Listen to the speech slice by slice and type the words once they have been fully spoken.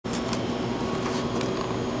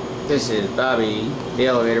This is Bobby, the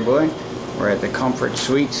elevator boy. We're at the Comfort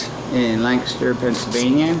Suites in Lancaster,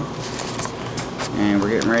 Pennsylvania. And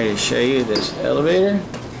we're getting ready to show you this elevator,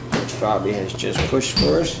 which Bobby has just pushed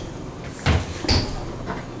for us.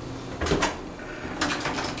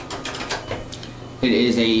 It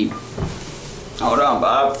is a, hold on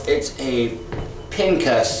Bob, it's a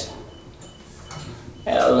PINCUS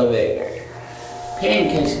elevator.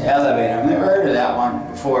 PINCUS elevator. I've never heard of that one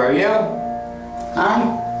before, have you?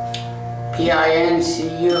 Huh? PINCUS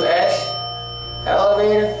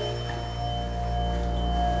elevator?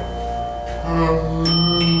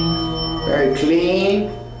 Very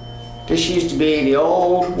clean. This used to be the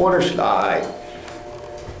old water slide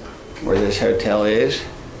where this hotel is.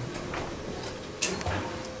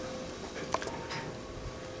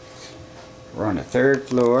 We're on the 3rd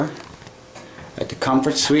floor at the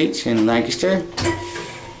Comfort Suites in Lancaster,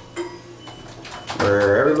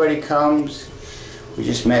 where everybody comes. We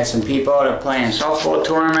just met some people that are playing a softball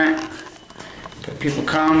tournament. But people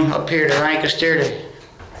come up here to Lancaster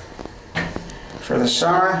for the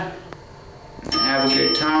summer and have a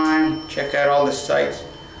good time, check out all the sights.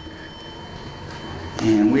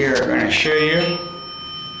 And we are going to show you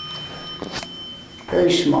a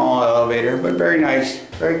very small elevator, but very nice,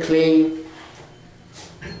 very clean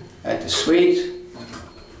at the suites.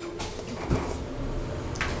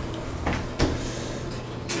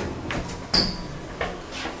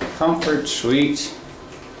 Comfort Suites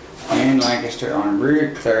in Lancaster on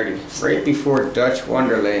rt30, right before Dutch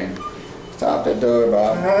Wonderland. Stop the door,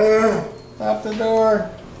 Bob. Stop the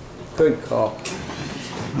door. Good call.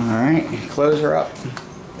 Alright, close her up.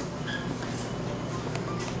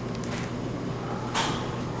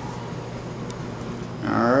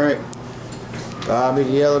 Alright, Bobby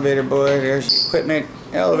the elevator boy, there's the equipment,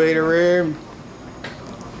 elevator room.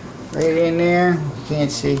 Right in there, you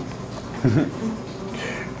can't see.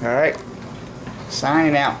 Alright,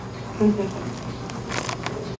 signing out.